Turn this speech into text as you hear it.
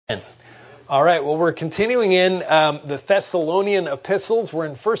All right, well, we're continuing in the Thessalonian epistles. We're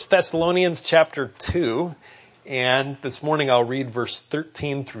in 1 Thessalonians chapter 2, and this morning I'll read verse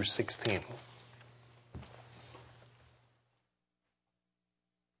 13 through 16.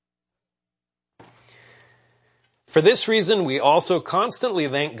 For this reason, we also constantly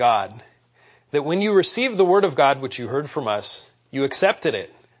thank God that when you received the word of God which you heard from us, you accepted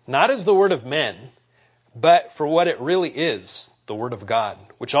it, not as the word of men, but for what it really is, the word of God,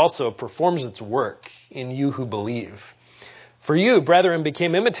 which also performs its work in you who believe. For you, brethren,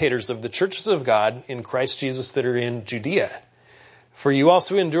 became imitators of the churches of God in Christ Jesus that are in Judea. For you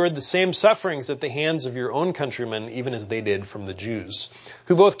also endured the same sufferings at the hands of your own countrymen, even as they did from the Jews,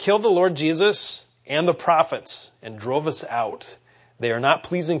 who both killed the Lord Jesus and the prophets and drove us out. They are not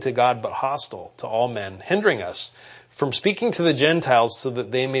pleasing to God, but hostile to all men, hindering us from speaking to the Gentiles so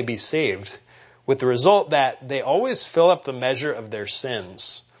that they may be saved, with the result that they always fill up the measure of their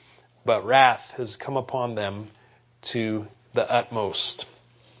sins, but wrath has come upon them to the utmost.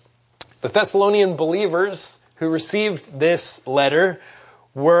 The Thessalonian believers who received this letter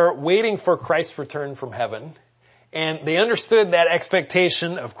were waiting for Christ's return from heaven, and they understood that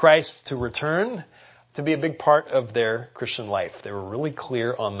expectation of Christ to return to be a big part of their Christian life. They were really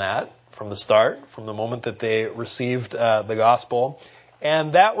clear on that from the start, from the moment that they received the gospel.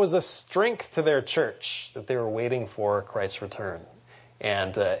 And that was a strength to their church, that they were waiting for Christ's return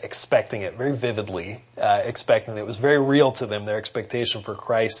and expecting it very vividly, expecting it. It was very real to them, their expectation for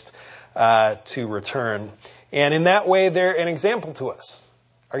Christ to return. And in that way, they're an example to us.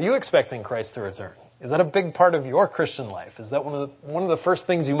 Are you expecting Christ to return? Is that a big part of your Christian life? Is that one of the first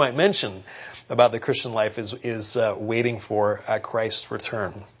things you might mention about the Christian life is waiting for Christ's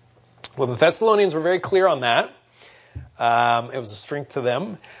return? Well, the Thessalonians were very clear on that. It was a strength to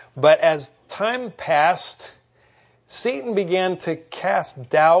them. But as time passed, Satan began to cast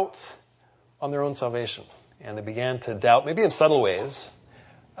doubt on their own salvation. And they began to doubt, maybe in subtle ways,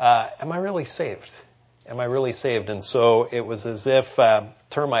 am I really saved? Am I really saved? And so it was as if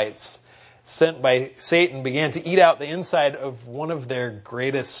termites sent by Satan began to eat out the inside of one of their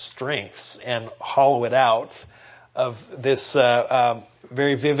greatest strengths and hollow it out of this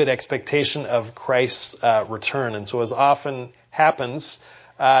very vivid expectation of Christ's return. And so as often happens,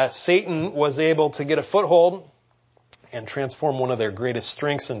 Satan was able to get a foothold and transform one of their greatest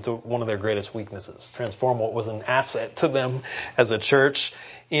strengths into one of their greatest weaknesses. Transform what was an asset to them as a church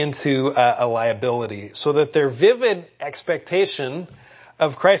into a liability. So that their vivid expectation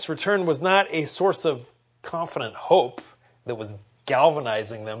of Christ's return was not a source of confident hope that was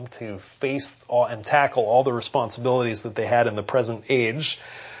galvanizing them to face and tackle all the responsibilities that they had in the present age,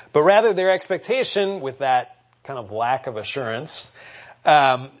 but rather their expectation, with that kind of lack of assurance,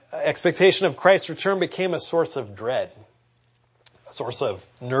 expectation of Christ's return became a source of dread, a source of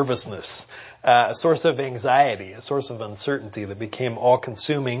nervousness, a source of anxiety, a source of uncertainty that became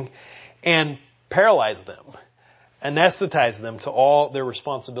all-consuming and paralyzed them, anesthetized them to all their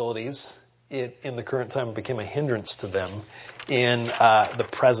responsibilities. It, in the current time, became a hindrance to them in the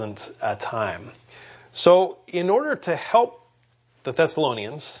present time. So in order to help the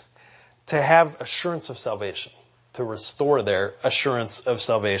Thessalonians to have assurance of salvation, to restore their assurance of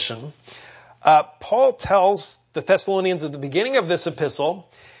salvation, Paul tells the Thessalonians at the beginning of this epistle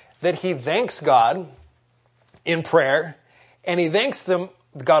that he thanks God in prayer, and he thanks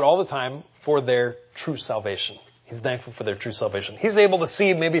God all the time for their true salvation. He's thankful for their true salvation. He's able to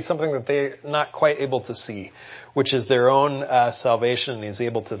see maybe something that they're not quite able to see, which is their own salvation, and he's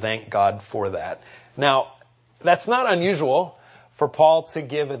able to thank God for that. Now, that's not unusual for Paul to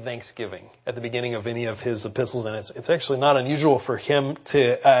give a thanksgiving at the beginning of any of his epistles, and it's actually not unusual for him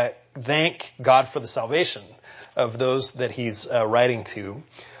to thank God for the salvation of those that he's writing to.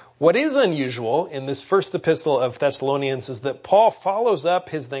 What is unusual in this first epistle of Thessalonians is that Paul follows up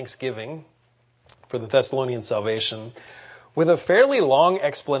his thanksgiving for the Thessalonian salvation with a fairly long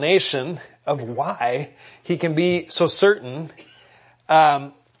explanation of why he can be so certain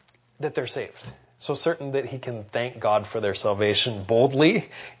that they're saved. So certain that he can thank God for their salvation boldly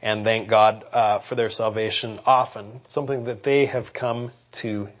and thank God for their salvation often, something that they have come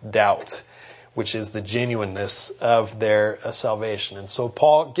to doubt, which is the genuineness of their salvation. And so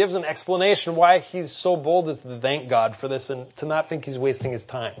Paul gives an explanation why he's so bold as to thank God for this and to not think he's wasting his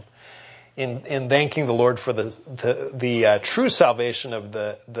time in thanking the Lord for the true salvation of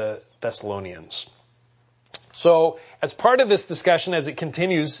the Thessalonians. So as part of this discussion, as it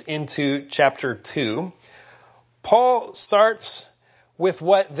continues into chapter 2, Paul starts with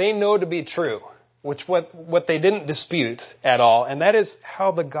what they know to be true, which what they didn't dispute at all, and that is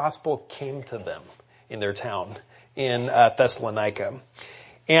how the gospel came to them in their town in Thessalonica.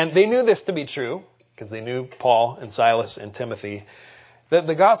 And they knew this to be true, because they knew Paul and Silas and Timothy, that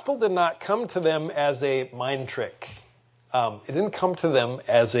the gospel did not come to them as a mind trick. It didn't come to them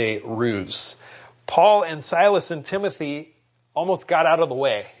as a ruse. Paul and Silas and Timothy almost got out of the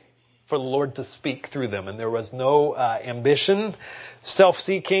way for the Lord to speak through them. And there was no ambition,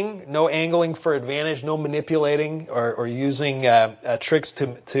 self-seeking, no angling for advantage, no manipulating or using tricks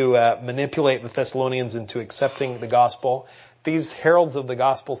to manipulate the Thessalonians into accepting the gospel. These heralds of the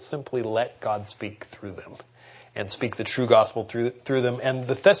gospel simply let God speak through them and speak the true gospel through them. And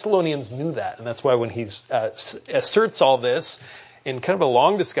the Thessalonians knew that. And that's why when he asserts all this in kind of a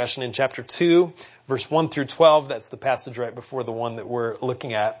long discussion in chapter 2, verse 1 through 12, that's the passage right before the one that we're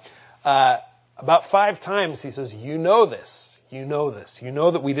looking at, about 5 times he says, you know this, you know this. You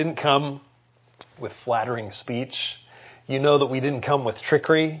know that we didn't come with flattering speech. You know that we didn't come with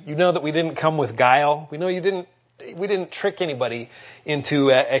trickery. You know that we didn't come with guile. We know we didn't trick anybody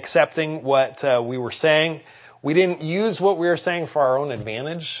into accepting what we were saying. We didn't use what we were saying for our own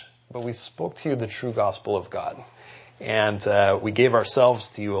advantage, but we spoke to you the true gospel of God. And we gave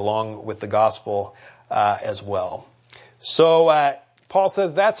ourselves to you along with the gospel as well. So Paul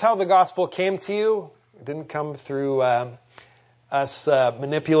says that's how the gospel came to you. It didn't come through us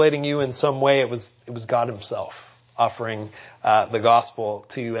manipulating you in some way. It was God himself offering the gospel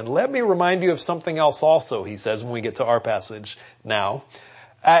to you. And let me remind you of something else also, he says, when we get to our passage now.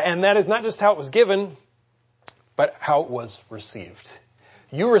 And that is not just how it was given, but how it was received.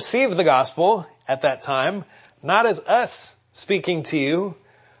 You received the gospel at that time, not as us speaking to you,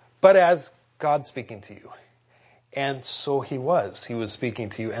 but as God speaking to you. And so he was speaking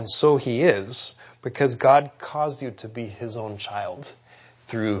to you, and so he is, because God caused you to be his own child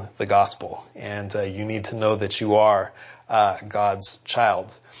through the gospel. And you need to know that you are God's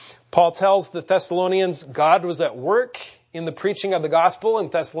child. Paul tells the Thessalonians God was at work in the preaching of the gospel in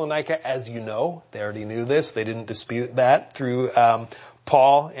Thessalonica, as you know. They already knew this. They didn't dispute that through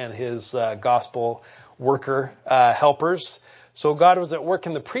Paul and his gospel worker helpers. So God was at work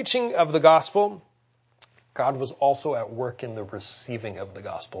in the preaching of the gospel. God was also at work in the receiving of the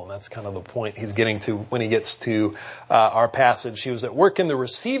gospel. And that's kind of the point he's getting to when he gets to our passage. He was at work in the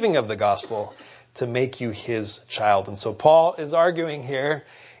receiving of the gospel to make you his child. And so Paul is arguing here,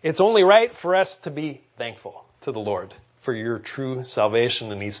 it's only right for us to be thankful to the Lord for your true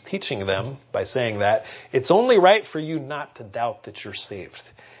salvation. And he's teaching them by saying that it's only right for you not to doubt that you're saved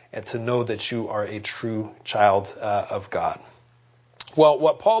and to know that you are a true child of God. Well,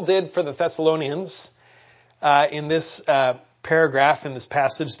 what Paul did for the Thessalonians in this paragraph, in this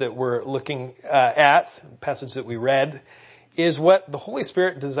passage that we're looking at, passage that we read, is what the Holy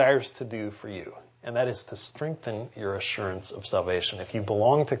Spirit desires to do for you. And that is to strengthen your assurance of salvation. If you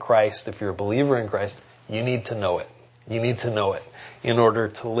belong to Christ, if you're a believer in Christ, you need to know it. You need to know it in order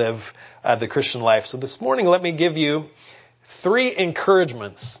to live the Christian life. So this morning, let me give you 3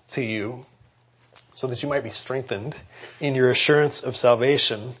 encouragements to you so that you might be strengthened in your assurance of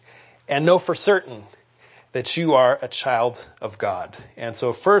salvation and know for certain that you are a child of God. And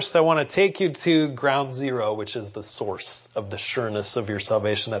so first, I want to take you to ground zero, which is the source of the sureness of your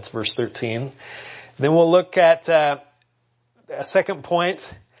salvation. That's verse 13. Then we'll look at a second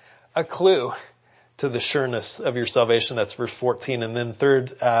point, a clue to the sureness of your salvation. That's verse 14. And then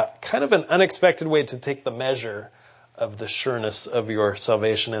third, kind of an unexpected way to take the measure of the sureness of your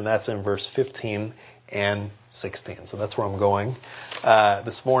salvation. And that's in verse 15 and 16. So that's where I'm going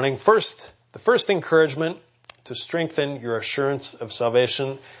this morning. First, the first encouragement to strengthen your assurance of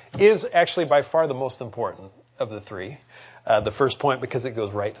salvation is actually by far the most important of the 3. The first point, because it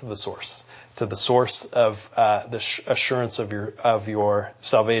goes right to the source of the assurance of your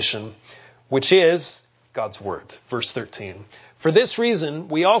salvation, which is God's word. Verse 13. For this reason,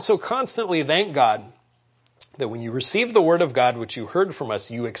 we also constantly thank God that when you received the word of God, which you heard from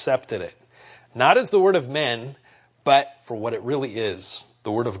us, you accepted it, not as the word of men, but for what it really is,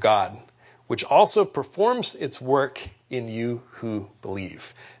 the word of God, which also performs its work in you who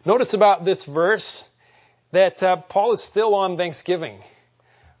believe. Notice about this verse that Paul is still on Thanksgiving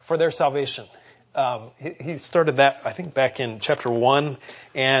for their salvation. He started that, I think, back in chapter 1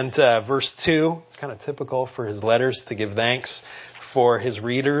 and verse 2. It's kind of typical for his letters to give thanks for his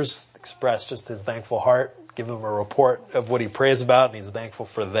readers, express just his thankful heart, give them a report of what he prays about, and he's thankful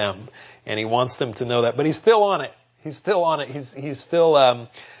for them. And he wants them to know that. But he's still on it. He's still on it. He's still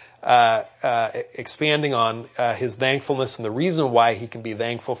expanding on his thankfulness and the reason why he can be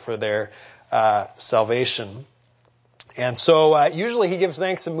thankful for their salvation. And so usually he gives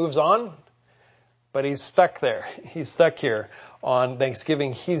thanks and moves on, but he's stuck there. He's stuck here on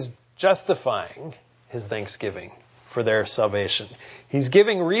Thanksgiving. He's justifying his thanksgiving for their salvation. He's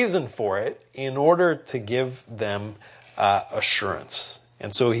giving reason for it in order to give them assurance.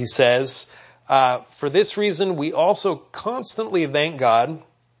 And so he says, for this reason, we also constantly thank God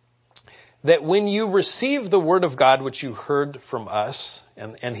that when you receive the word of God, which you heard from us,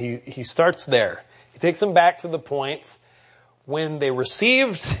 and he starts there. He takes them back to the point when they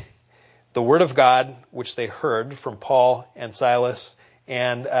received the word of God, which they heard from Paul and Silas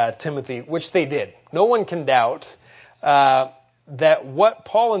and Timothy, which they did. No one can doubt that what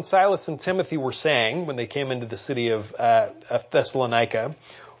Paul and Silas and Timothy were saying when they came into the city of Thessalonica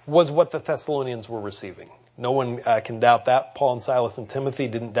was what the Thessalonians were receiving. No one can doubt that. Paul and Silas and Timothy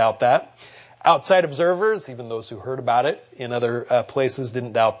didn't doubt that. Outside observers, even those who heard about it in other places,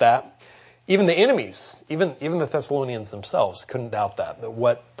 didn't doubt that. Even the enemies, even the Thessalonians themselves couldn't doubt that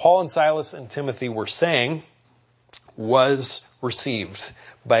what Paul and Silas and Timothy were saying was received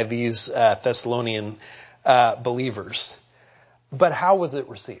by these Thessalonian believers. But how was it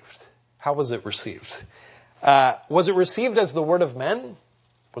received? How was it received? Was it received as the word of men?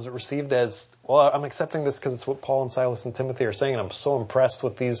 Was it received as, well, I'm accepting this because it's what Paul and Silas and Timothy are saying, and I'm so impressed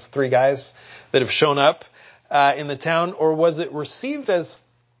with these three guys that have shown up in the town? Or was it received as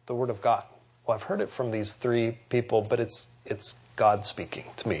the word of God? Well, I've heard it from these three people, but it's God speaking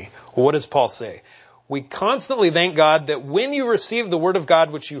to me. Well, what does Paul say? We constantly thank God that when you received the word of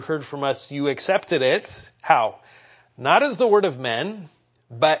God, which you heard from us, you accepted it. How? Not as the word of men,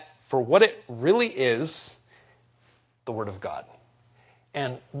 but for what it really is, the word of God.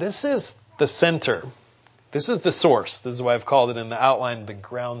 And this is the center. This is the source. This is why I've called it in the outline the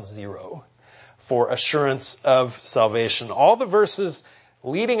ground zero for assurance of salvation. All the verses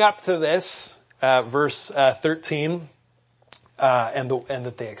leading up to this, verse 13, and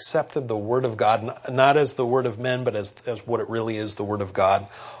that they accepted the word of God, not as the word of men, but as what it really is, the word of God.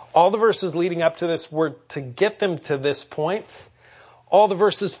 All the verses leading up to this were to get them to this point. All the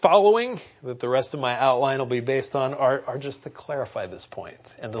verses following, that the rest of my outline will be based on, are just to clarify this point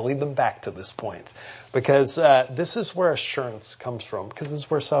and to lead them back to this point. Because this is where assurance comes from, because this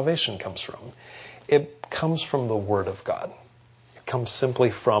is where salvation comes from. It comes from the Word of God. It comes simply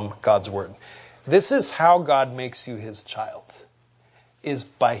from God's Word. This is how God makes you His child, is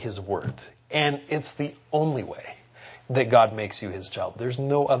by His Word. And it's the only way that God makes you His child. There's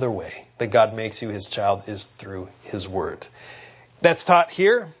no other way that God makes you His child is through His Word. That's taught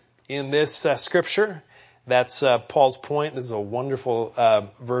here in this scripture. That's Paul's point. This is a wonderful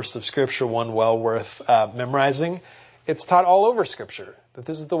verse of scripture, one well worth memorizing. It's taught all over scripture that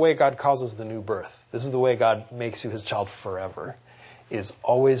this is the way God causes the new birth. This is the way God makes you His child forever, is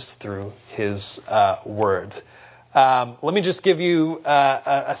always through His word. Let me just give you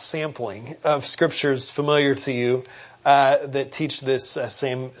a sampling of scriptures familiar to you that teach this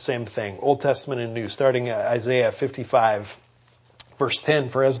same thing. Old Testament and New, starting Isaiah 55. Verse 10,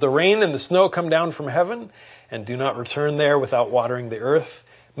 for as the rain and the snow come down from heaven and do not return there without watering the earth,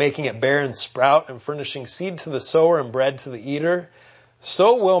 making it bear and sprout and furnishing seed to the sower and bread to the eater,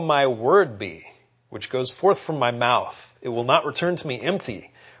 so will my word be, which goes forth from my mouth. It will not return to me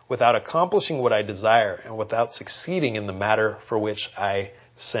empty, without accomplishing what I desire and without succeeding in the matter for which I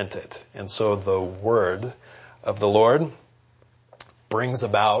sent it. And so the word of the Lord brings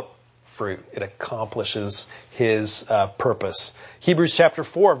about fruit. It accomplishes His purpose. Hebrews chapter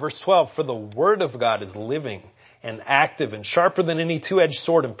 4, verse 12, for the word of God is living and active and sharper than any two-edged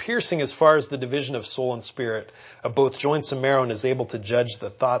sword and piercing as far as the division of soul and spirit, of both joints and marrow, and is able to judge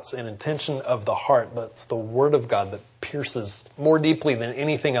the thoughts and intention of the heart. That's the word of God that pierces more deeply than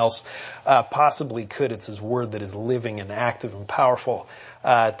anything else possibly could. It's His word that is living and active and powerful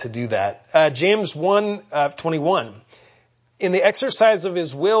to do that. James 1:21. In the exercise of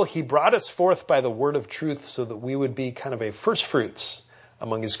His will, He brought us forth by the word of truth so that we would be kind of a first fruits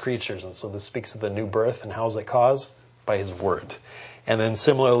among His creatures. And so this speaks of the new birth. And how is it caused? By His word. And then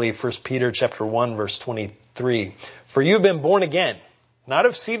similarly, 1 Peter chapter 1, verse 23. For you have been born again, not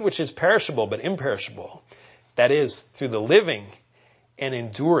of seed which is perishable, but imperishable. That is, through the living and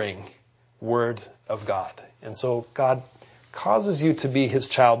enduring word of God. And so God causes you to be His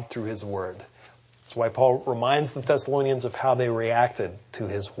child through His word. That's why Paul reminds the Thessalonians of how they reacted to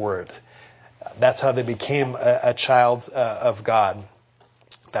His word. That's how they became a child of God.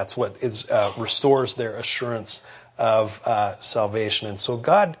 That's what restores their assurance of salvation. And so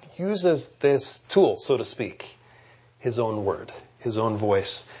God uses this tool, so to speak, His own word, His own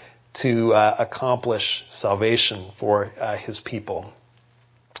voice, to accomplish salvation for His people.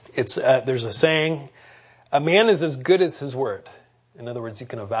 There's a saying, a man is as good as his word. In other words, you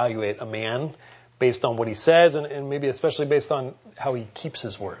can evaluate a man based on what he says, and maybe especially based on how he keeps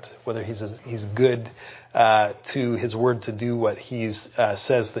his word, whether he's good to his word to do what he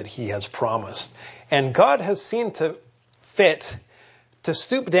says that he has promised. And God has seen to fit to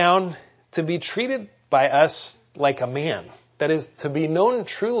stoop down to be treated by us like a man. That is, to be known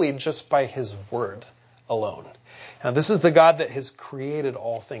truly just by his word alone. Now, this is the God that has created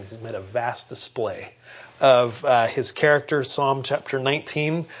all things. He's made a vast display of his character. Psalm chapter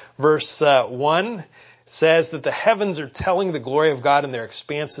 19, verse 1 says that the heavens are telling the glory of God and their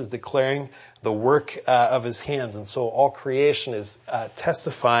expanse is declaring the work of his hands. And so all creation is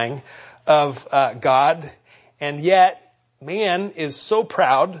testifying of God. And yet, man is so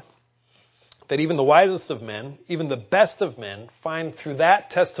proud that even the wisest of men, even the best of men, find through that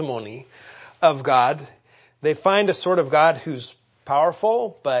testimony of God, they find a sort of God who's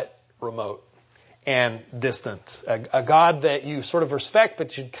powerful but remote and distant. A God that you sort of respect,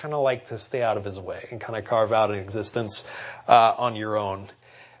 but you'd kind of like to stay out of his way and kind of carve out an existence on your own.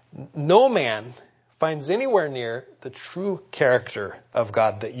 No man finds anywhere near the true character of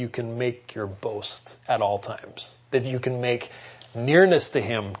God that you can make your boast at all times, that you can make nearness to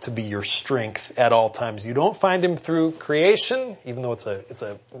him to be your strength at all times. You don't find him through creation, even though it's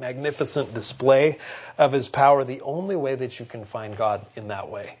a magnificent display of his power. The only way that you can find God in that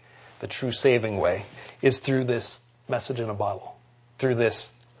way, the true saving way, is through this message in a bottle, through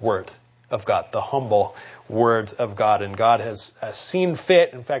this word of God, the humble word of God. And God has seen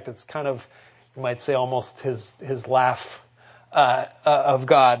fit. In fact, it's kind of, you might say, almost his laugh of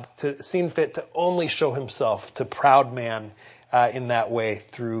God, seen fit to only show himself to proud man in that way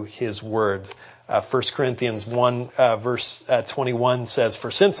through his word. 1 Corinthians 1 verse 21 says,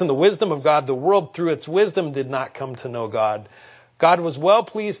 "For since in the wisdom of God, the world through its wisdom did not come to know God, God was well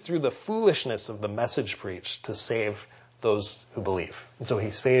pleased through the foolishness of the message preached to save those who believe." And so he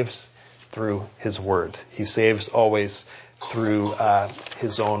saves through his word. He saves always through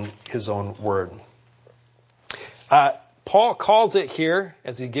his own word. Paul calls it here,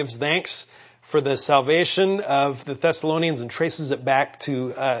 as he gives thanks for the salvation of the Thessalonians and traces it back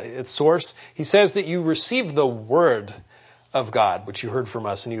to its source. He says that you received the word of God, which you heard from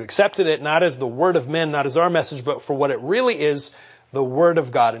us, and you accepted it not as the word of men, not as our message, but for what it really is, the word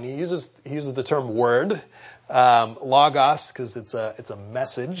of God. And he uses the term word, logos, because it's a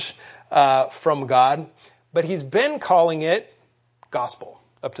message from God. But he's been calling it gospel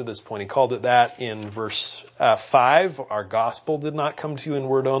up to this point. He called it that in verse 5. Our gospel did not come to you in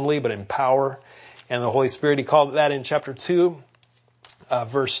word only, but in power and the Holy Spirit. He called it that in chapter 2,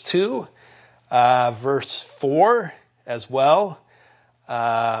 verse 2, verse 4 as well,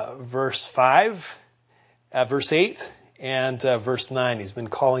 verse 5, verse 8, and verse 9. He's been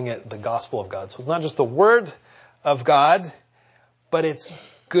calling it the gospel of God. So it's not just the word of God, but it's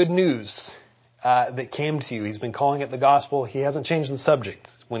good news that came to you. He's been calling it the gospel. He hasn't changed the subject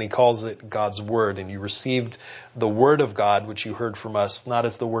when he calls it God's word. And you received the word of God, which you heard from us, not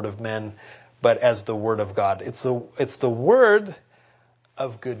as the word of men, but as the word of God. It's the word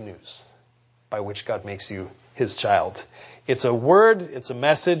of good news by which God makes you his child. It's a word, it's a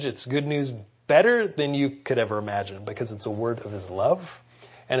message, it's good news better than you could ever imagine, because it's a word of his love,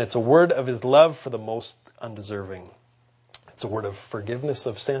 and it's a word of his love for the most undeserving. It's a word of forgiveness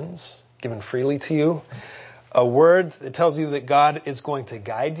of sins given freely to you. A word that tells you that God is going to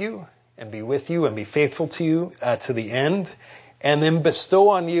guide you and be with you and be faithful to you to the end, and then bestow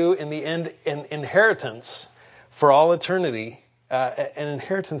on you in the end an inheritance for all eternity, an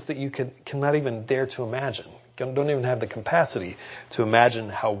inheritance that you cannot even dare to imagine. Don't even have the capacity to imagine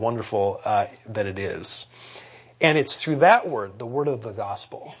how wonderful that it is. And it's through that word, the word of the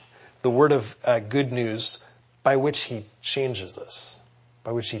gospel, the word of good news, by which he changes us,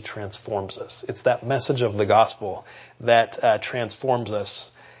 by which he transforms us. It's that message of the gospel that transforms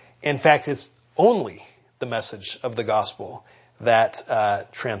us. In fact, it's only the message of the gospel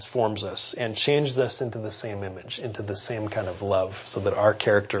that transforms us and changes us into the same image, into the same kind of love, so that our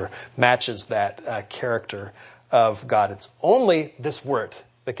character matches that character of God. It's only this word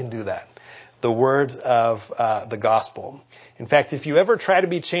that can do that, the word of the gospel. In fact, if you ever try to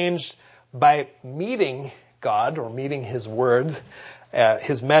be changed by meeting God or meeting his word,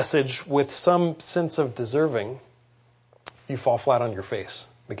 his message, with some sense of deserving, you fall flat on your face,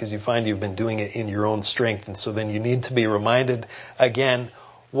 because you find you've been doing it in your own strength. And so then you need to be reminded again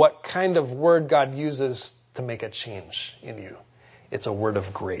what kind of word God uses to make a change in you. It's a word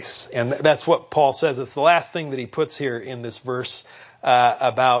of grace. And that's what Paul says. It's the last thing that he puts here in this verse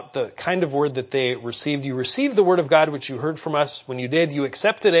about the kind of word that they received. You received the word of God, which you heard from us. When you did, you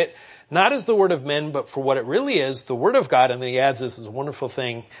accepted it, not as the word of men, but for what it really is, the word of God. And then he adds this is a wonderful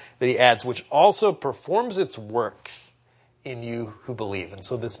thing that he adds, which also performs its work in you who believe. And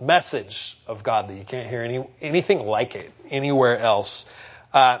so this message of God that you can't hear anything like it anywhere else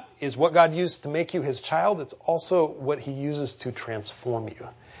is what God used to make you his child. It's also what he uses to transform you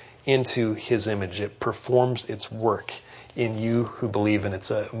into his image. It performs its work in you who believe, and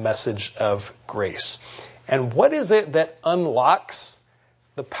it's a message of grace. And what is it that unlocks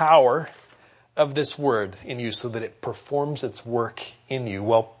the power of this word in you so that it performs its work in you?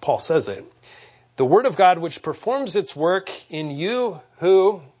 Well, Paul says it. The word of God which performs its work in you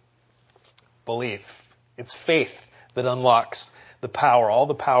who believe. It's faith that unlocks the power, all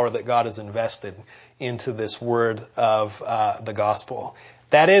the power that God has invested into this word of the gospel.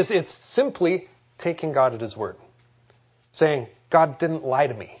 That is, it's simply taking God at his word. Saying, God didn't lie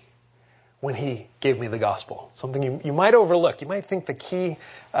to me when he gave me the gospel. Something you might overlook. You might think the key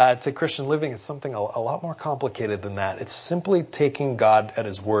to Christian living is something a lot more complicated than that. It's simply taking God at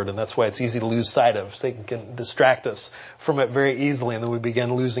his word, and that's why it's easy to lose sight of. Satan can distract us from it very easily, and then we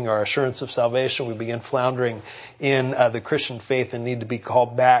begin losing our assurance of salvation. We begin floundering in the Christian faith and need to be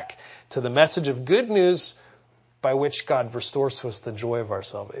called back to the message of good news by which God restores to us the joy of our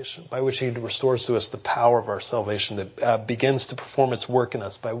salvation, by which he restores to us the power of our salvation that begins to perform its work in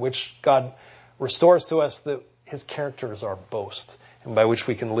us, by which God restores to us that his character is our boast, and by which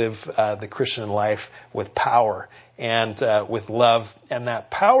we can live the Christian life with power and with love. And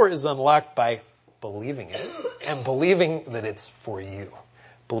that power is unlocked by believing it, and believing that it's for you.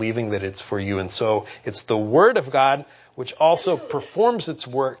 Believing that it's for you. And so it's the word of God which also performs its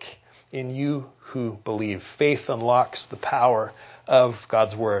work in you who believe. Faith unlocks the power of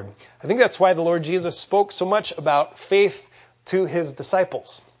God's word. I think that's why the Lord Jesus spoke so much about faith to his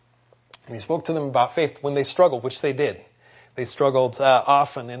disciples. And he spoke to them about faith when they struggled, which they did. They struggled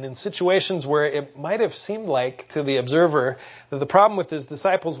often, and in situations where it might have seemed like to the observer that the problem with his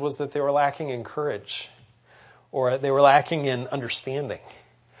disciples was that they were lacking in courage, or they were lacking in understanding,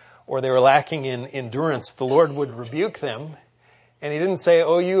 or they were lacking in endurance. The Lord would rebuke them. And he didn't say,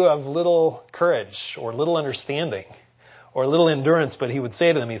 oh, you have little courage or little understanding or little endurance, but he would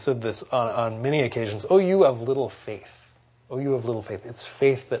say to them, he said this on many occasions, oh, you have little faith. Oh, you have little faith. It's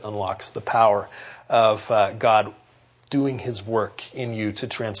faith that unlocks the power of God doing his work in you to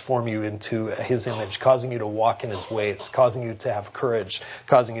transform you into his image, causing you to walk in his ways, causing you to have courage,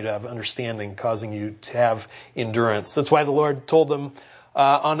 causing you to have understanding, causing you to have endurance. That's why the Lord told them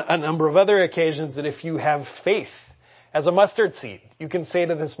on a number of other occasions that if you have faith, as a mustard seed, you can say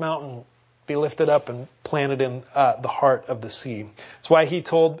to this mountain, be lifted up and planted in the heart of the sea. That's why he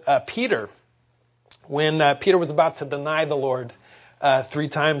told Peter, when Peter was about to deny the Lord 3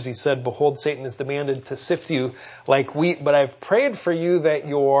 times, he said, behold, Satan has demanded to sift you like wheat, but I've prayed for you that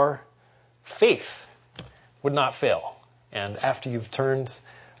your faith would not fail. And after you've turned,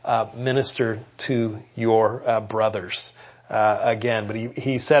 minister to your brothers. Again, but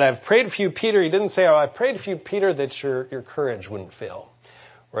he said, I've prayed for you, Peter. He didn't say, oh, I prayed for you, Peter, that your courage wouldn't fail,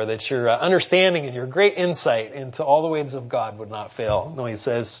 or that your understanding and your great insight into all the ways of God would not fail. No, he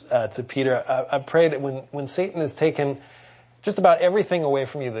says to Peter, I prayed that when Satan has taken just about everything away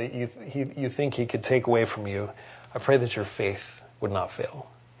from you that you think he could take away from you, I pray that your faith would not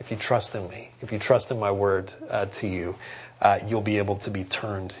fail. If you trust in me, if you trust in my word to you, you'll be able to be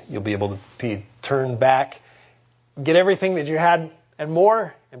turned. You'll be able to be turned back, get everything that you had and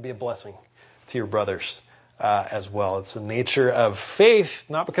more, and be a blessing to your brothers as well. It's the nature of faith,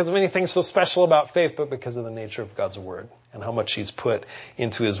 not because of anything so special about faith, but because of the nature of God's word and how much he's put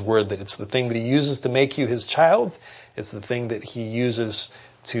into his word, that it's the thing that he uses to make you his child. It's the thing that he uses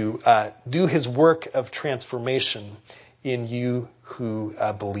to do his work of transformation in you who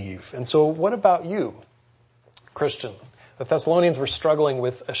believe. And so what about you, Christian? The Thessalonians were struggling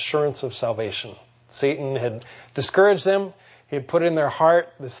with assurance of salvation. Satan had discouraged them. He had put in their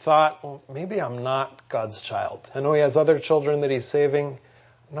heart this thought, well, maybe I'm not God's child. I know he has other children that he's saving.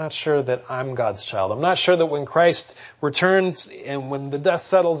 I'm not sure that I'm God's child. I'm not sure that when Christ returns and when the dust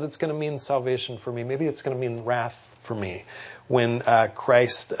settles, it's going to mean salvation for me. Maybe it's going to mean wrath for me when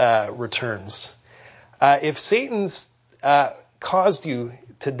Christ returns. If Satan's caused you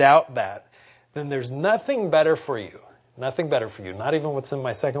to doubt that, then there's nothing better for you. Nothing better for you. Not even what's in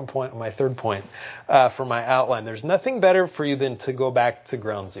my second point, my third point for my outline. There's nothing better for you than to go back to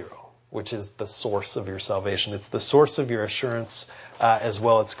ground zero, which is the source of your salvation. It's the source of your assurance as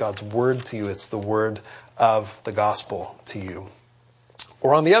well. It's God's word to you. It's the word of the gospel to you.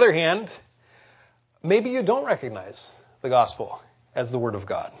 Or on the other hand, maybe you don't recognize the gospel as the word of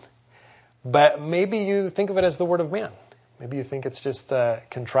God, but maybe you think of it as the word of man. Maybe you think it's just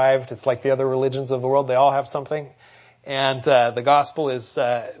contrived. It's like the other religions of the world. They all have something. And the gospel is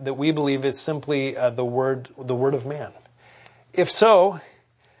that we believe is simply the word of man. If so,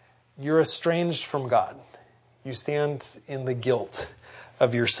 you're estranged from God. You stand in the guilt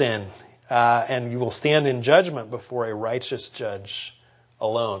of your sin, and you will stand in judgment before a righteous judge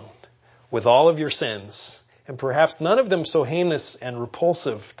alone with all of your sins, and perhaps none of them so heinous and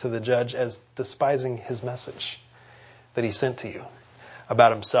repulsive to the judge as despising his message that he sent to you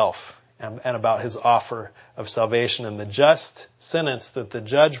about himself and about his offer of salvation, and the just sentence that the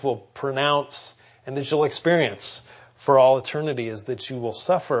judge will pronounce and that you'll experience for all eternity is that you will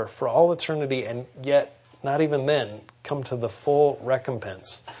suffer for all eternity and yet not even then come to the full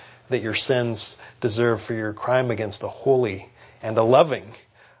recompense that your sins deserve for your crime against a holy and a loving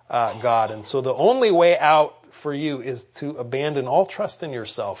God. And so the only way out for you is to abandon all trust in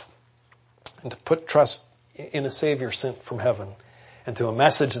yourself and to put trust in a Savior sent from heaven, and to a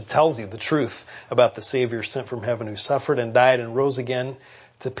message that tells you the truth about the Savior sent from heaven who suffered and died and rose again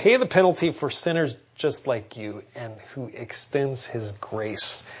to pay the penalty for sinners just like you, and who extends his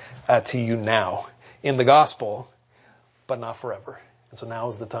grace to you now in the gospel, but not forever. And so now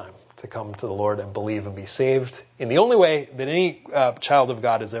is the time to come to the Lord and believe and be saved in the only way that any child of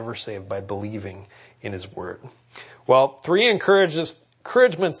God is ever saved, by believing in his word. Well, 3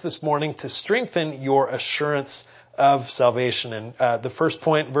 encouragements this morning to strengthen your assurance of salvation. And the first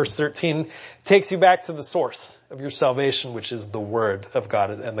point, verse 13, takes you back to the source of your salvation, which is the word of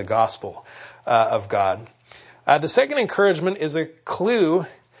God and the gospel of God. The second encouragement is a clue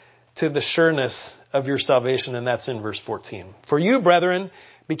to the sureness of your salvation, and that's in verse 14. For you, brethren,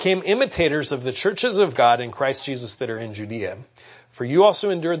 became imitators of the churches of God in Christ Jesus that are in Judea. For you also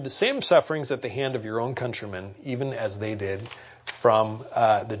endured the same sufferings at the hand of your own countrymen, even as they did from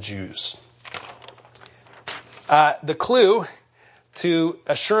the Jews. The clue to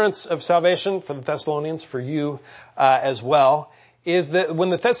assurance of salvation for the Thessalonians, for you as well, is that when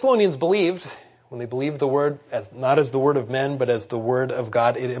the Thessalonians believed, when they believed the word as not as the word of men, but as the word of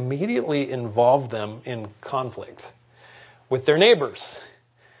God, it immediately involved them in conflict with their neighbors,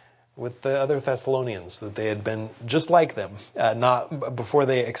 with the other Thessalonians, that they had been just like them, not before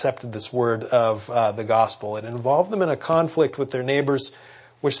they accepted this word of the gospel. It involved them in a conflict with their neighbors,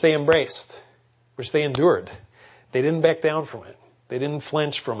 which they embraced, which they endured. They didn't back down from it. They didn't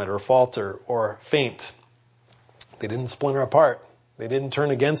flinch from it or falter or faint. They didn't splinter apart. They didn't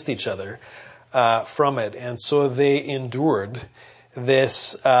turn against each other from it. And so they endured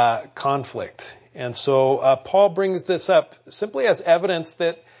this conflict. And so Paul brings this up simply as evidence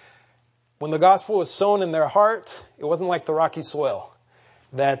that when the gospel was sown in their heart, it wasn't like the rocky soil.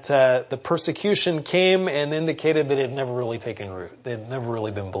 That the persecution came and indicated that it had never really taken root. They had never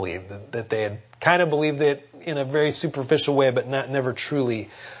really been believed. That they had kind of believed it in a very superficial way, but never truly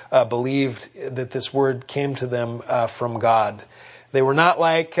believed that this word came to them from God. They were not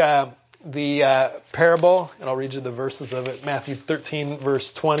like the parable, and I'll read you the verses of it. Matthew 13,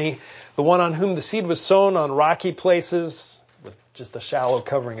 verse 20. The one on whom the seed was sown on rocky places, with just a shallow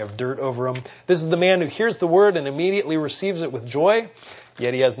covering of dirt over him. This is the man who hears the word and immediately receives it with joy.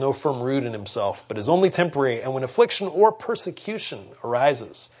 Yet he has no firm root in himself, but is only temporary. And when affliction or persecution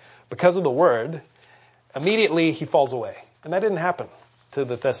arises because of the word, immediately he falls away. And that didn't happen to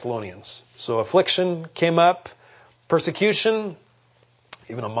the Thessalonians. So affliction came up, persecution,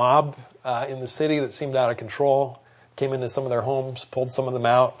 even a mob in the city that seemed out of control came into some of their homes, pulled some of them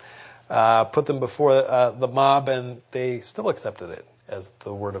out, put them before the mob, and they still accepted it as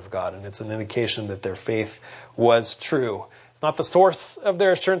the word of God. And it's an indication that their faith was true. Not the source of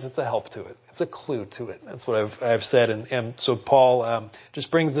their assurance, it's a help to it. It's a clue to it. That's what I've said. And so Paul just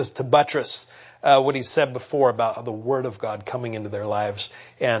brings this to buttress what he said before about the word of God coming into their lives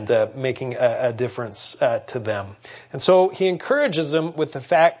and making a difference to them. And so he encourages them with the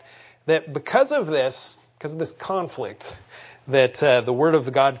fact that because of this conflict that the word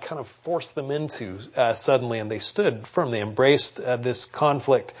of God kind of forced them into suddenly, and they stood firm, they embraced this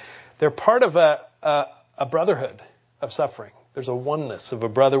conflict. They're part of a brotherhood of suffering. There's a oneness of a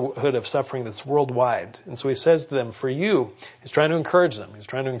brotherhood of suffering that's worldwide. And so he says to them, for you, he's trying to encourage them. He's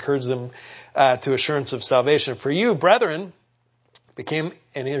trying to encourage them to assurance of salvation. For you, brethren, and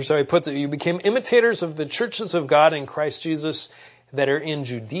here's how he puts it, you became imitators of the churches of God in Christ Jesus that are in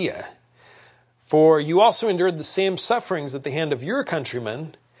Judea. For you also endured the same sufferings at the hand of your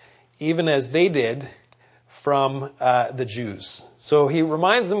countrymen, even as they did from the Jews. So he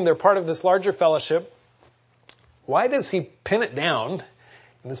reminds them they're part of this larger fellowship. Why does he pin it down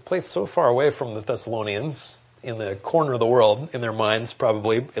in this place so far away from the Thessalonians, in the corner of the world, in their minds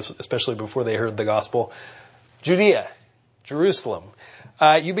probably, especially before they heard the gospel? Judea. Jerusalem.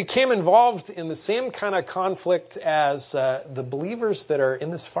 You became involved in the same kind of conflict as the believers that are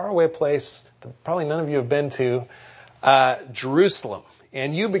in this faraway place that probably none of you have been to, Jerusalem.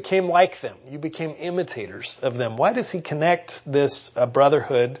 And you became like them. You became imitators of them. Why does he connect this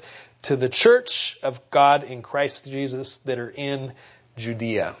brotherhood to the church of God in Christ Jesus that are in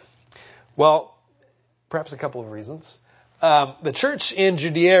Judea? Well, perhaps a couple of reasons. The church in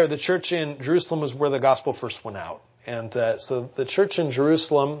Judea, or the church in Jerusalem, was where the gospel first went out. And so the church in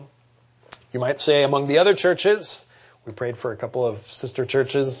Jerusalem, you might say, among the other churches, we prayed for a couple of sister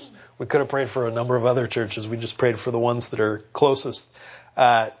churches. We could have prayed for a number of other churches. We just prayed for the ones that are closest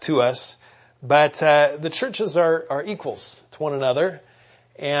to us. But the churches are equals to one another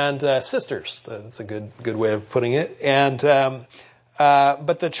and sisters. That's a good way of putting it. And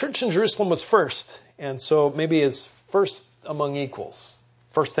but the church in Jerusalem was first, and so maybe it's first among equals,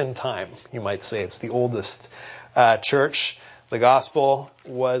 first in time, you might say. It's the oldest church. The gospel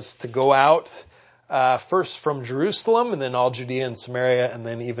was to go out first from Jerusalem, and then all Judea and Samaria, and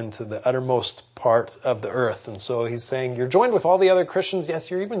then even to the uttermost part of the earth. And so he's saying, you're joined with all the other Christians. Yes,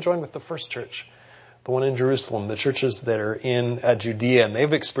 you're even joined with the first church, the one in Jerusalem, the churches that are in Judea, and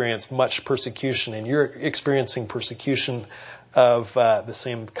they've experienced much persecution, and you're experiencing persecution of the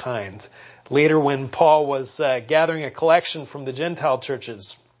same kind. Later, when Paul was gathering a collection from the Gentile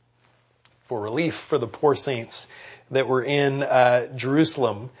churches for relief for the poor saints that were in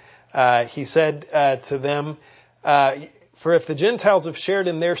Jerusalem, he said to them, for if the Gentiles have shared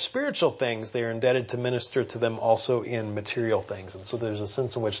in their spiritual things, they are indebted to minister to them also in material things. And so there's a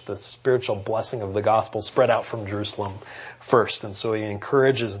sense in which the spiritual blessing of the gospel spread out from Jerusalem first. And so he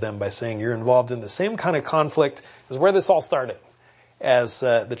encourages them by saying, you're involved in the same kind of conflict as where this all started, as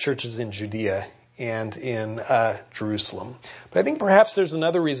the churches in Judea and in Jerusalem. But I think perhaps there's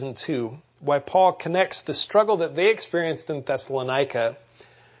another reason too why Paul connects the struggle that they experienced in Thessalonica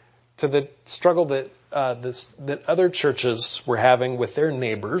to the struggle that that other churches were having with their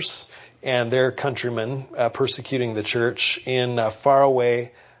neighbors and their countrymen persecuting the church in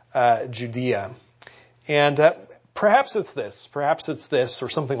faraway Judea. And perhaps it's this, or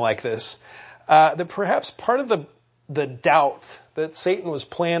something like this, that perhaps part of the doubt that Satan was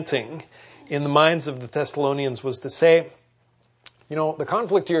planting in the minds of the Thessalonians was to say, the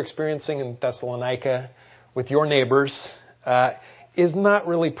conflict you're experiencing in Thessalonica with your neighbors is not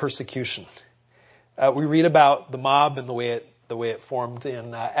really persecution. We read about the mob and the way it formed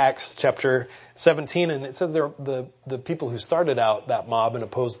in Acts chapter 17, and it says the people who started out that mob and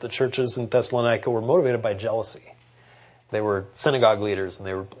opposed the churches in Thessalonica were motivated by jealousy. They were synagogue leaders, and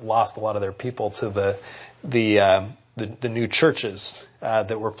they lost a lot of their people to the new churches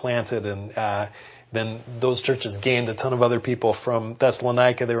that were planted, and then those churches gained a ton of other people from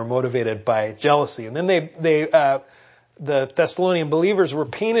Thessalonica. They were motivated by jealousy, and then the Thessalonian believers were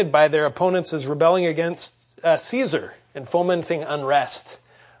painted by their opponents as rebelling against Caesar and fomenting unrest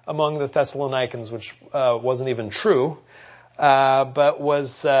among the Thessalonians, which wasn't even true, but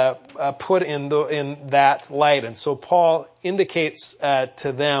was put in that light. And so Paul indicates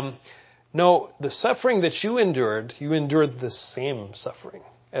to them, no, the suffering that you endured the same suffering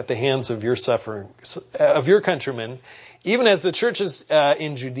at the hands of your countrymen, even as the churches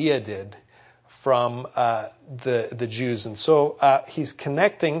in Judea did from the Jews. And so he's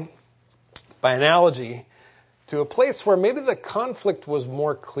connecting, by analogy, to a place where maybe the conflict was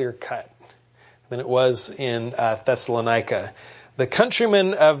more clear-cut than it was in Thessalonica. The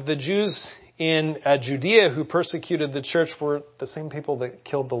countrymen of the Jews in Judea who persecuted the church were the same people that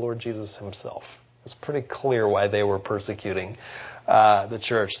killed the Lord Jesus himself. It's pretty clear why they were persecuting the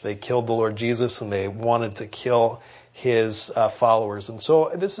church. They killed the Lord Jesus, and they wanted to kill his followers. And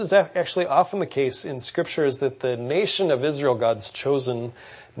so this is actually often the case in Scripture, is that the nation of Israel, God's chosen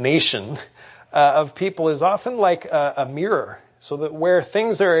nation of people, is often like a mirror, so that where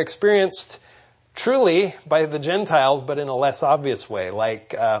things are experienced truly by the Gentiles, but in a less obvious way,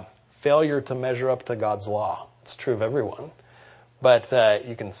 like failure to measure up to God's law. It's true of everyone. But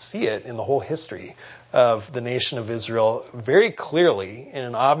you can see it in the whole history of the nation of Israel very clearly in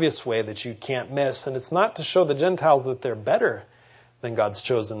an obvious way that you can't miss. And it's not to show the Gentiles that they're better than God's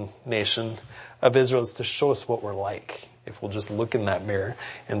chosen nation of Israel. It's to show us what we're like, if we'll just look in that mirror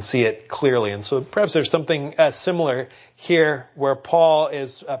and see it clearly. And so perhaps there's something similar here where Paul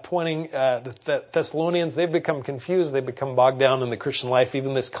is pointing the Thessalonians. They've become confused. They've become bogged down in the Christian life.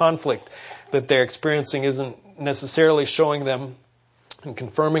 Even this conflict that they're experiencing isn't necessarily showing them and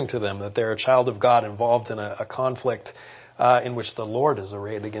confirming to them that they're a child of God involved in a conflict in which the Lord is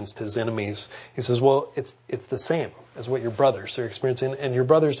arrayed against his enemies. He says, well, it's the same as what your brothers are experiencing, and your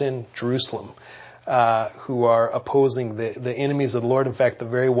brothers in Jerusalem who are opposing the enemies of the Lord. In fact, the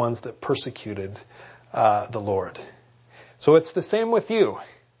very ones that persecuted the Lord. So it's the same with you.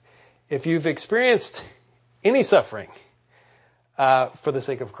 If you've experienced any suffering for the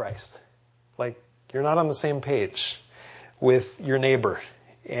sake of Christ, like you're not on the same page with your neighbor,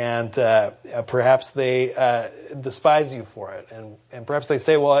 and perhaps they despise you for it, and perhaps they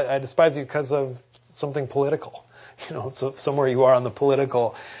say, well, I despise you because of something political, so somewhere you are on the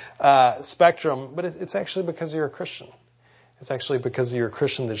political spectrum, but it's actually because you're a Christian. It's actually because you're a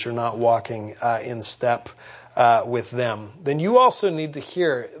Christian that you're not walking in step with them. Then you also need to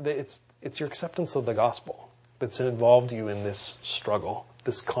hear that it's your acceptance of the gospel that's involved you in this struggle,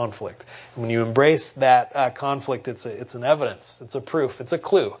 this conflict. And when you embrace that conflict, it's an evidence, it's a proof, it's a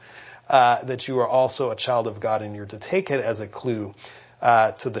clue that you are also a child of God, and you're to take it as a clue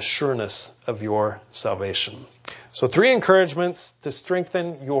to the sureness of your salvation. So 3 encouragements to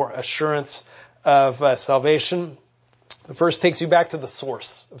strengthen your assurance of salvation. The first takes you back to the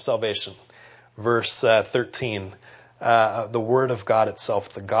source of salvation. Verse 13. The Word of God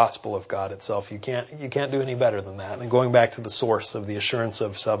itself, the gospel of God itself. You can't do any better than that. And going back to the source of the assurance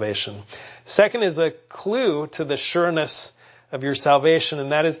of salvation. Second is a clue to the sureness of your salvation,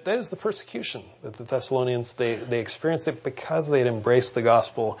 and that is the persecution that the Thessalonians, they experienced it because they had embraced the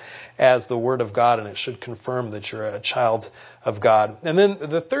gospel as the Word of God, and it should confirm that you're a child of God. And then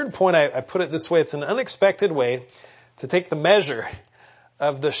the third point, I put it this way, it's an unexpected way to take the measure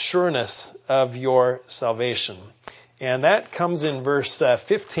of the sureness of your salvation. And that comes in verse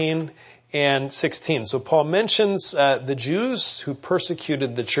 15 and 16. So Paul mentions the Jews who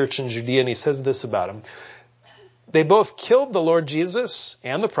persecuted the church in Judea, and he says this about them. They both killed the Lord Jesus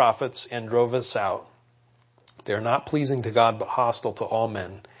and the prophets and drove us out. They are not pleasing to God, but hostile to all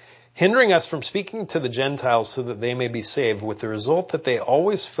men, hindering us from speaking to the Gentiles so that they may be saved, with the result that they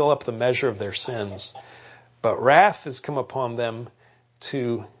always fill up the measure of their sins. But wrath has come upon them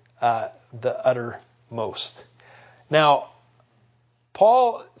to the uttermost. Now,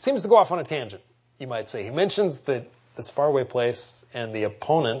 Paul seems to go off on a tangent, you might say. He mentions this faraway place and the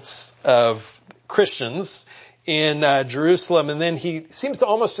opponents of Christians in Jerusalem, and then he seems to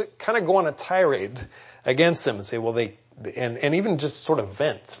almost kind of go on a tirade against them and say, well, and even just sort of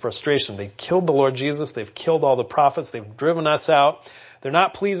vent frustration. They killed the Lord Jesus. They've killed all the prophets. They've driven us out. They're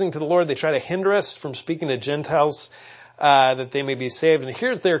not pleasing to the Lord. They try to hinder us from speaking to Gentiles that they may be saved. And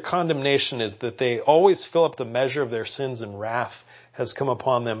here's their condemnation, is that they always fill up the measure of their sins, and wrath has come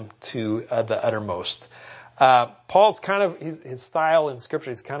upon them to the uttermost. Paul's kind of, his style in Scripture,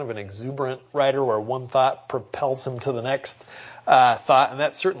 he's kind of an exuberant writer where one thought propels him to the next thought, and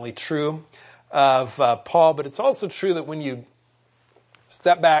that's certainly true of Paul. But it's also true that when you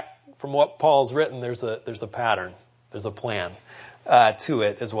step back from what Paul's written, there's a pattern, there's a plan to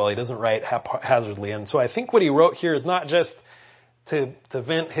it as well. He doesn't write haphazardly. And so I think what he wrote here is not just to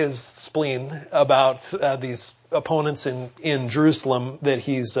vent his spleen about these opponents in Jerusalem that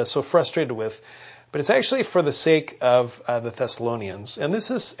he's so frustrated with, but it's actually for the sake of the Thessalonians. And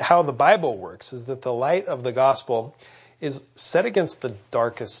this is how the Bible works, is that the light of the gospel is set against the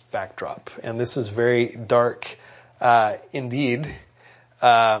darkest backdrop. And this is very dark indeed.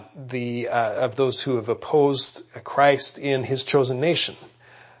 Of those who have opposed Christ in his chosen nation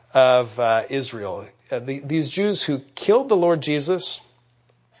of Israel. These Jews who killed the Lord Jesus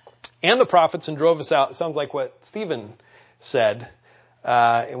and the prophets and drove us out. It sounds like what Stephen said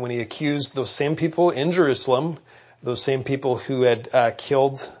when he accused those same people in Jerusalem, those same people who had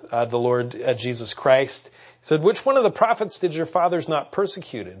killed the Lord Jesus Christ. He said, which one of the prophets did your fathers not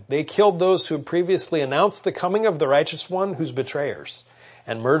persecute? They killed those who had previously announced the coming of the righteous one, whose betrayers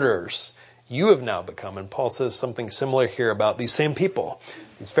and murderers you have now become. And Paul says something similar here about these same people,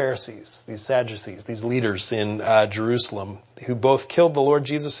 these Pharisees, these Sadducees, these leaders in Jerusalem, who both killed the Lord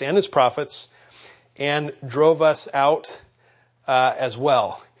Jesus and his prophets and drove us out as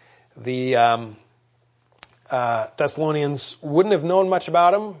well. The Thessalonians wouldn't have known much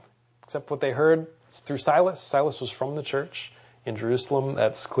about him except what they heard through Silas. Silas was from the church in Jerusalem.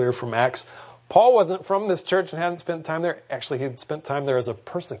 That's clear from Acts. Paul wasn't from this church and hadn't spent time there. Actually, he had spent time there as a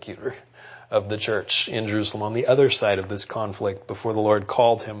persecutor of the church in Jerusalem on the other side of this conflict before the Lord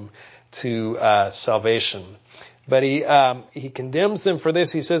called him to salvation. But he condemns them for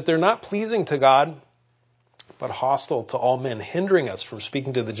this. He says they're not pleasing to God, but hostile to all men, hindering us from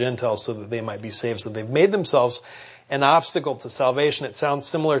speaking to the Gentiles so that they might be saved. So they've made themselves an obstacle to salvation. It sounds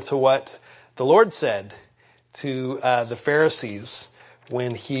similar to what the Lord said to the Pharisees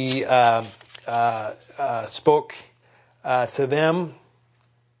when he spoke to them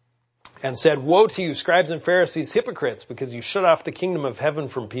and said, woe to you, scribes and Pharisees, hypocrites, because you shut off the kingdom of heaven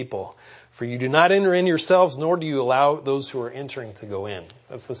from people. For you do not enter in yourselves, nor do you allow those who are entering to go in.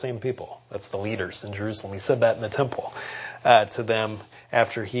 That's the same people. That's the leaders in Jerusalem. He said that in the temple to them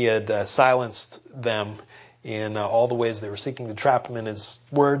after he had silenced them in all the ways they were seeking to trap him in his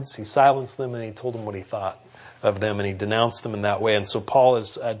words. He silenced them and he told them what he thought of them, and he denounced them in that way. And so Paul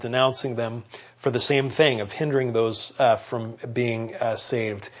is denouncing them for the same thing of hindering those from being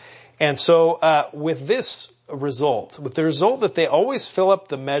saved. And so with this result, with the result that they always fill up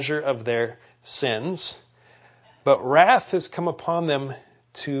the measure of their sins, but wrath has come upon them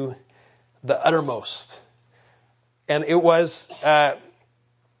to the uttermost. And it was,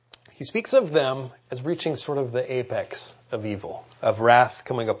 he speaks of them as reaching sort of the apex of evil, of wrath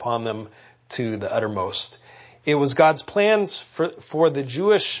coming upon them to the uttermost. It was God's plans for the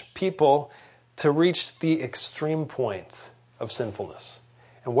Jewish people to reach the extreme point of sinfulness.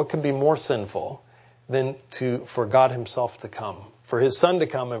 And what could be more sinful than for God himself to come, for his son to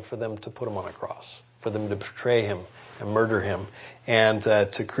come and for them to put him on a cross, for them to betray him and murder him and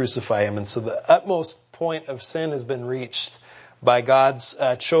to crucify him. And so the utmost point of sin has been reached by God's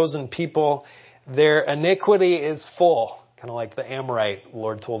chosen people. Their iniquity is full, kind of like the Amorite, the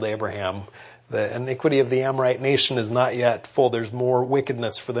Lord told Abraham. The iniquity of the Amorite nation is not yet full. There's more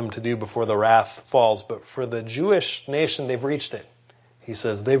wickedness for them to do before the wrath falls. But for the Jewish nation, they've reached it. He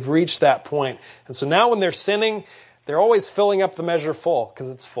says they've reached that point. And so now when they're sinning, they're always filling up the measure full because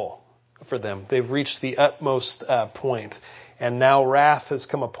it's full for them. They've reached the utmost point. And now wrath has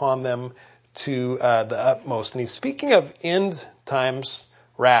come upon them to the utmost. And he's speaking of end times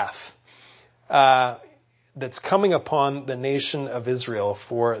wrath that's coming upon the nation of Israel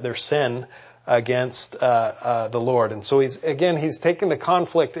for their sin against the Lord. And so he's taking the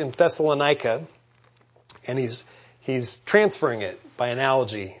conflict in Thessalonica and he's transferring it by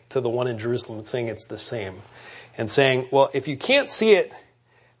analogy to the one in Jerusalem and saying it's the same. And saying, well, if you can't see it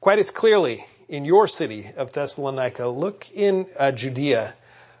quite as clearly in your city of Thessalonica, look in Judea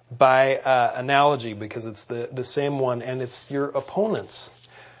by analogy, because it's the same one, and it's your opponents.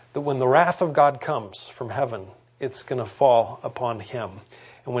 That when the wrath of God comes from heaven, it's going to fall upon him.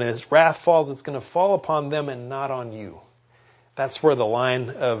 And when his wrath falls, it's going to fall upon them and not on you. That's where the line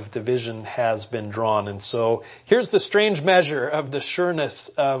of division has been drawn. And so here's the strange measure of the sureness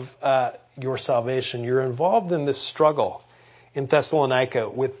of your salvation. You're involved in this struggle in Thessalonica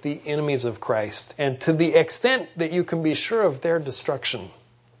with the enemies of Christ. And to the extent that you can be sure of their destruction,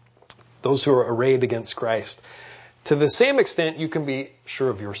 those who are arrayed against Christ, to the same extent you can be sure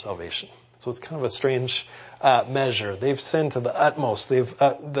of your salvation. So it's kind of a strange measure. They've sinned to the utmost. They've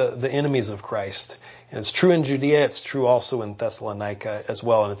the enemies of Christ. And it's true in Judea. It's true also in Thessalonica as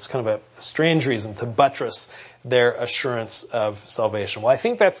well. And it's kind of a strange reason to buttress their assurance of salvation. Well, I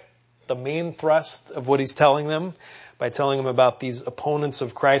think that's the main thrust of what he's telling them, by telling them about these opponents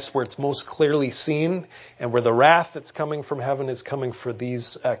of Christ where it's most clearly seen and where the wrath that's coming from heaven is coming for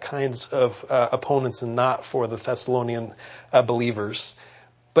these kinds of opponents and not for the Thessalonian believers.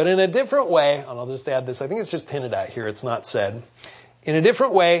 But in a different way, and I'll just add this, I think it's just hinted at here, it's not said. In a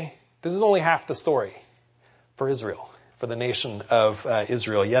different way, this is only half the story for Israel, for the nation of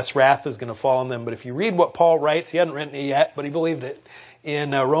Israel. Yes, wrath is going to fall on them, but if you read what Paul writes, he hadn't written it yet, but he believed it,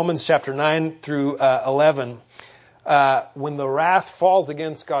 in Romans chapter 9 through 11, when the wrath falls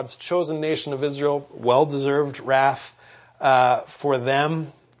against God's chosen nation of Israel, well-deserved wrath for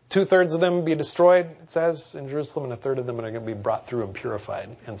them, 2/3 of them will be destroyed, it says, in Jerusalem, and 1/3 of them are going to be brought through and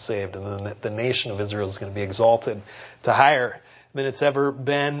purified and saved. And then the nation of Israel is going to be exalted to higher than it's ever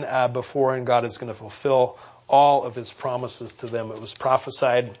been before, and God is going to fulfill all of his promises to them. It was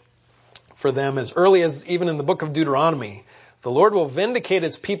prophesied for them as early as even in the book of Deuteronomy. The Lord will vindicate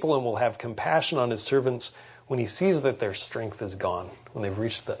his people and will have compassion on his servants when he sees that their strength is gone, when they've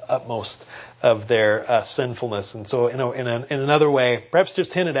reached the utmost of their sinfulness. And so, in another way, perhaps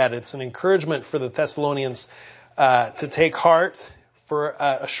just hinted at, it's an encouragement for the Thessalonians to take heart for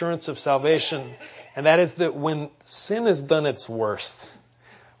assurance of salvation. And that is that when sin has done its worst,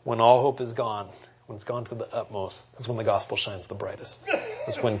 when all hope is gone, when it's gone to the utmost, that's when the gospel shines the brightest.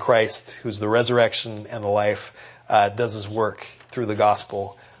 That's when Christ, who's the resurrection and the life, does his work through the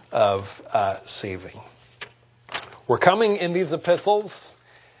gospel of saving. We're coming in these epistles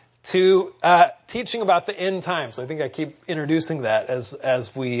to teaching about the end times. I think I keep introducing that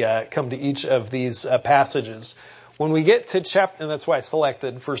as we come to each of these passages. When we get to chapter, and that's why I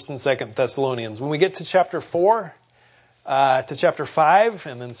selected 1st and 2nd Thessalonians. When we get to chapter 4 to chapter 5,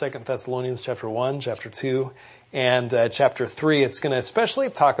 and then 2nd Thessalonians chapter 1, chapter 2, and chapter 3, it's going to especially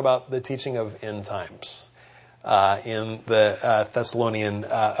talk about the teaching of end times in the Thessalonian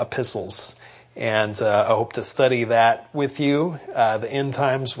epistles. And I hope to study that with you, the end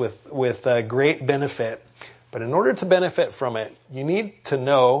times, with great benefit. But in order to benefit from it, you need to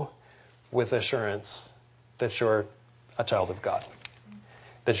know with assurance that you're a child of God,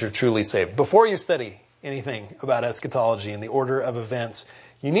 that you're truly saved. Before you study anything about eschatology and the order of events,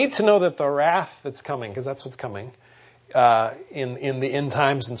 you need to know that the wrath that's coming, because that's what's coming, in the end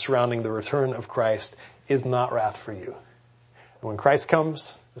times and surrounding the return of Christ, is not wrath for you. And when Christ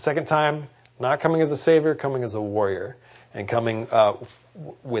comes the second time, not coming as a savior, coming as a warrior, and coming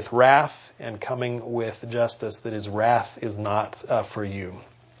with wrath and coming with justice, that his wrath is not for you.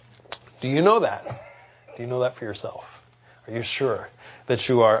 Do you know that? Do you know that for yourself? Are you sure that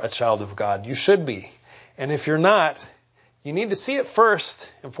you are a child of God? You should be. And if you're not, you need to see it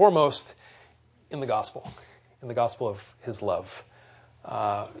first and foremost in the gospel of his love.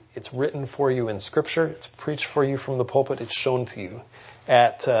 It's written for you in Scripture. It's preached for you from the pulpit. It's shown to you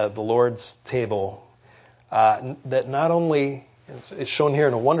at the Lord's table. That not only, it's shown here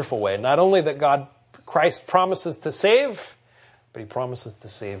in a wonderful way, not only that Christ promises to save, but he promises to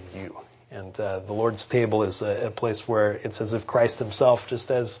save you. And the Lord's table is a place where it's as if Christ himself,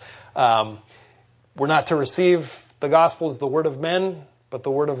 just as we're not to receive the gospel as the word of men, but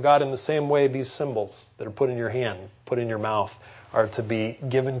the word of God in the same way, these symbols that are put in your hand, put in your mouth, are to be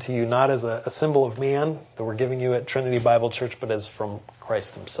given to you not as a symbol of man that we're giving you at Trinity Bible Church, but as from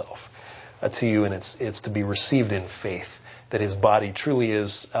Christ himself to you. And it's to be received in faith, that his body truly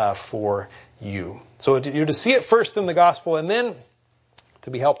is for you. So you're to see it first in the gospel, and then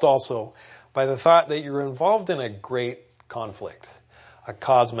to be helped also by the thought that you're involved in a great conflict, a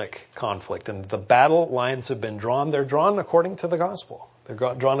cosmic conflict. And the battle lines have been drawn. They're drawn according to the gospel.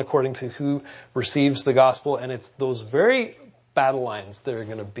 They're drawn according to who receives the gospel. And it's those very battle lines that are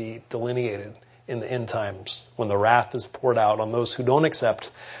going to be delineated in the end times when the wrath is poured out on those who don't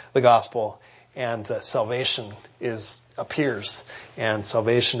accept the gospel, and salvation appears, and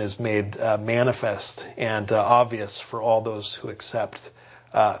salvation is made manifest and obvious for all those who accept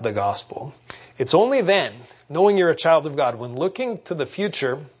the gospel. It's only then, knowing you're a child of God, when looking to the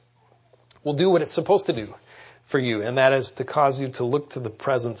future, will do what it's supposed to do for you, and that is to cause you to look to the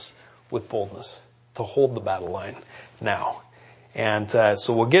presence with boldness, to hold the battle line now. And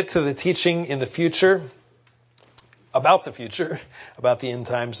so we'll get to the teaching in the future, about the end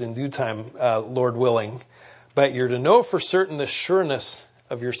times in due time, Lord willing. But you're to know for certain the sureness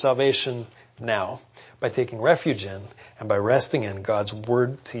of your salvation now by taking refuge in and by resting in God's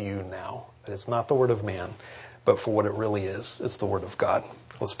word to you now. That it's not the word of man, but for what it really is, it's the word of God.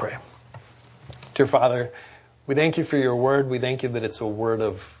 Let's pray. Dear Father, we thank you for your word. We thank you that it's a word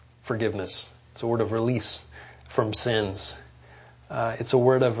of forgiveness. It's a word of release from sins. It's a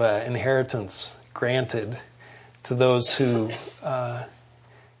word of inheritance granted to those who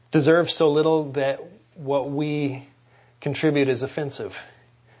deserve so little that what we contribute is offensive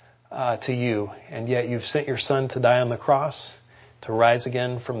to you. And yet you've sent your Son to die on the cross, to rise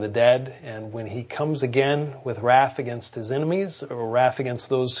again from the dead. And when he comes again with wrath against his enemies, or wrath against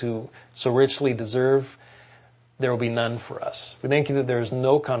those who so richly deserve, there will be none for us. We thank you that there is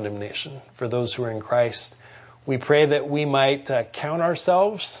no condemnation for those who are in Christ. We pray that we might count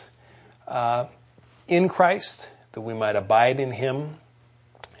ourselves in Christ, that we might abide in him,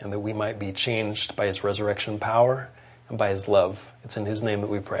 and that we might be changed by his resurrection power and by his love. It's in his name that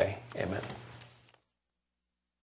we pray. Amen.